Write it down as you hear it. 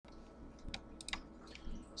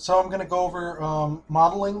So I'm going to go over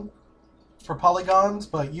modeling for polygons,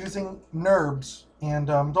 but using NURBS. And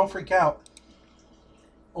don't freak out.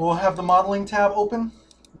 We'll have the modeling tab open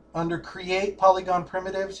under Create Polygon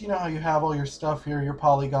Primitives. You know how you have all your stuff here, your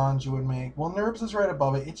polygons you would make. Well, NURBS is right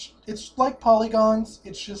above it. It's like polygons.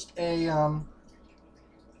 It's just it's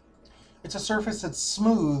a surface that's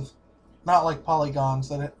smooth, not like polygons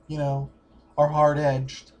that are hard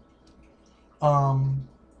edged. Um,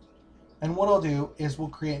 And what I'll do is we'll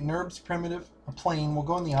create NURBS primitive, a plane. We'll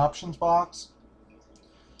go in the options box.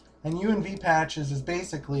 And U and V patches is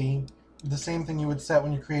basically the same thing you would set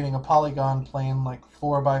when you're creating a polygon plane, like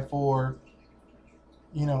 4x4,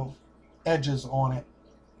 edges on it.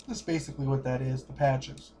 That's basically what that is, the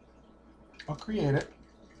patches. I'll create it.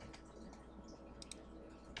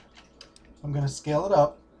 I'm going to scale it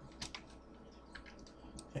up.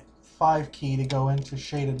 Hit 5 key to go into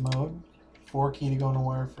shaded mode, 4 key to go into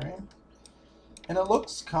wireframe. And it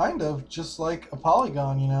looks kind of just like a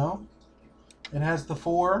polygon, It has the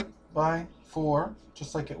 4x4,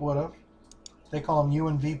 just like it would have. They call them U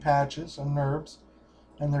and V patches and NURBS,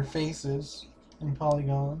 and their faces in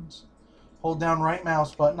polygons. Hold down right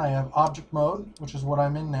mouse button. I have object mode, which is what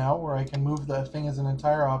I'm in now, where I can move the thing as an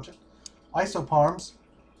entire object. Isoparms,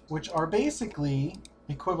 which are basically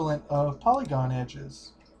equivalent of polygon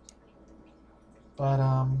edges. But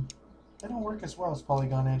they don't work as well as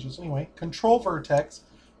polygon edges. Anyway, control vertex,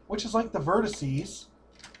 which is like the vertices.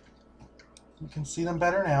 You can see them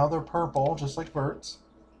better now. They're purple, just like verts.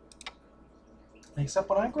 Except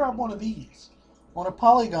when I grab one of these, on a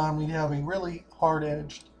polygon, we'd have a really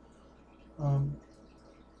hard-edged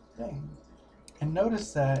thing. And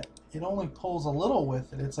notice that it only pulls a little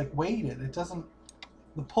with it. It's like weighted. It doesn't.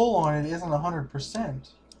 The pull on it isn't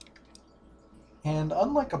 100%. And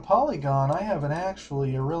unlike a polygon, I have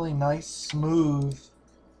actually a really nice smooth,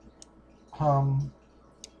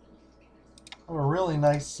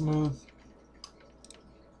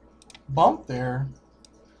 bump there.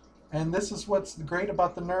 And this is what's great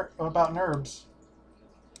about about NURBS,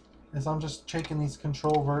 is I'm just taking these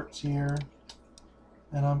control verts here,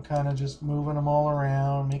 and I'm kind of just moving them all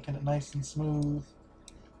around, making it nice and smooth.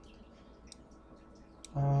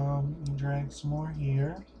 Drag some more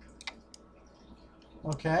here.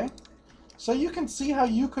 Okay, so you can see how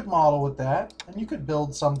you could model with that, and you could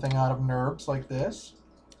build something out of NURBS like this.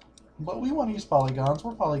 But we want to use polygons.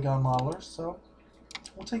 We're polygon modelers, so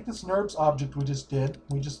we'll take this NURBS object we just did.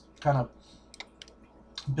 We just kind of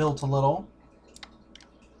built a little,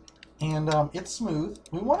 and it's smooth.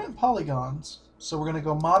 We want it in polygons, so we're going to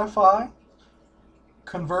go Modify,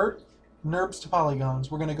 Convert NURBS to Polygons.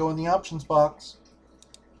 We're going to go in the options box.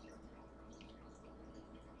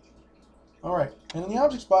 Alright, and in the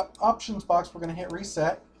options box, we're going to hit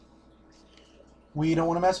Reset. We don't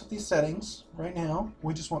want to mess with these settings right now.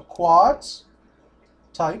 We just want quads,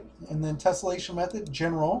 type, and then tessellation method,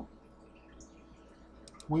 general.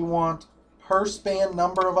 We want per span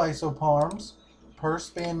number of isoparms,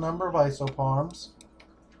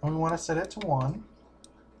 and we want to set it to 1.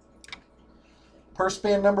 Per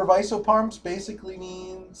span number of isoparms basically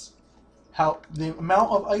means how the amount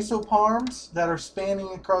of isoparms that are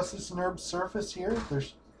spanning across this NURBS surface here.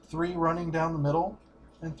 There's 3 running down the middle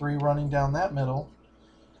and 3 running down that middle.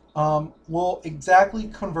 Will exactly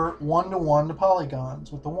convert 1 to 1 to polygons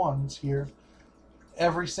with the 1s here.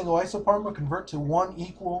 Every single isoparm will convert to 1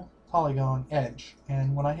 equal polygon edge.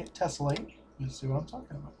 And when I hit tessellate, you see what I'm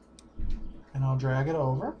talking about. And I'll drag it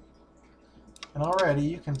over. And already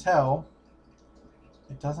you can tell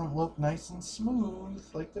it doesn't look nice and smooth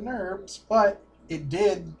like the NURBS, but it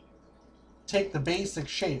did take the basic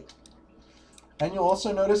shape. And you'll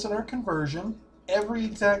also notice in our conversion, every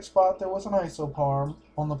exact spot there was an isoparm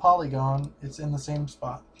on the polygon, it's in the same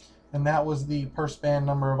spot. And that was the per span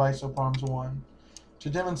number of isoparms 1. To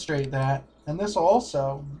demonstrate that, and this will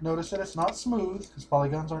also, notice that it's not smooth, because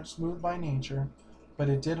polygons aren't smooth by nature, but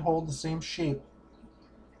it did hold the same shape.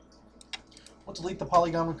 We'll delete the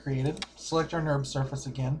polygon we created, select our NURBS surface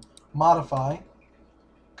again, modify,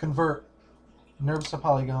 convert NURBS to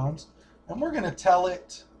polygons, and we're going to tell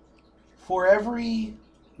it for every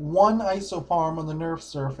 1 isoparm on the NURBS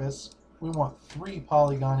surface, we want 3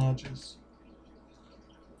 polygon edges.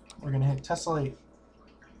 We're going to hit tessellate,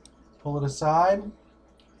 pull it aside,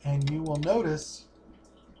 and you will notice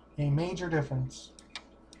a major difference.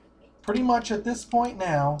 Pretty much at this point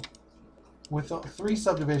now, with 3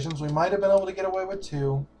 subdivisions, we might have been able to get away with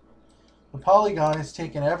 2. The polygon has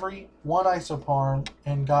taken every 1 isoparm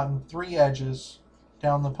and gotten 3 edges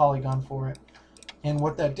down the polygon for it. And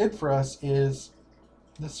what that did for us is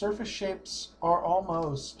the surface shapes are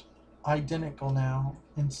almost identical now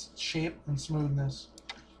in shape and smoothness.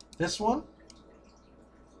 This one,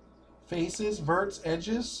 faces, verts,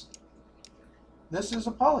 edges. This is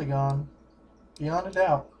a polygon, beyond a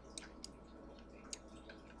doubt.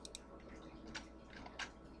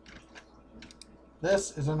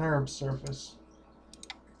 This is a NURBS surface.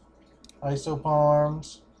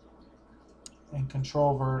 Isoparms and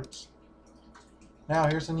control verts. Now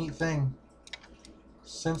here's a neat thing.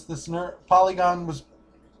 Since this polygon was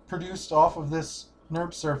produced off of this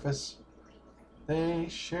NURBS surface, they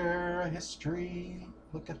share a history.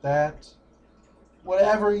 Look at that.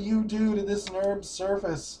 Whatever you do to this NURBS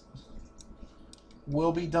surface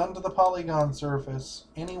will be done to the Polygon surface,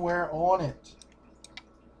 anywhere on it.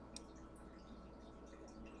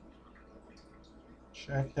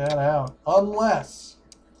 Check that out. Unless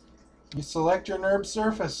you select your NURBS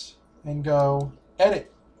surface and go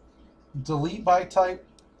Edit, Delete by Type,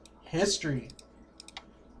 History.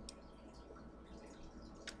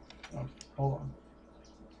 Oh, hold on.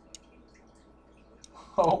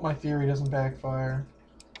 I hope my theory doesn't backfire.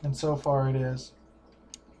 And so far it is.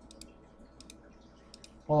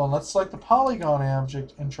 Hold on, let's select the polygon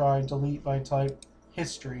object and try delete by type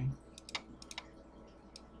history.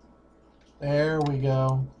 There we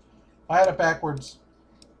go. I had it backwards.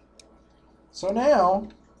 So now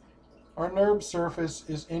our NURBS surface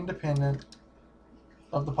is independent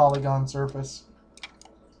of the polygon surface.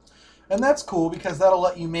 And that's cool because that'll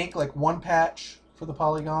let you make like one patch for the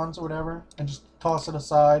polygons or whatever and just toss it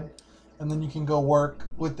aside, and then you can go work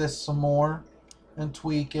with this some more and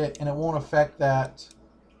tweak it, and it won't affect that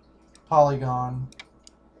polygon,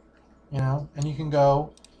 you know. And you can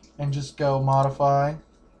go and just go modify,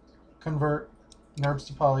 convert NURBS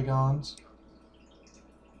to polygons,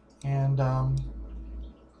 and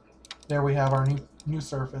there we have our new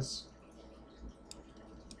surface.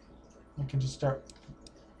 We can just start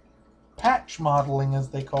patch modeling, as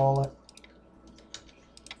they call it.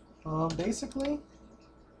 Basically,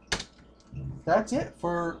 that's it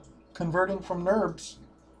for converting from NURBS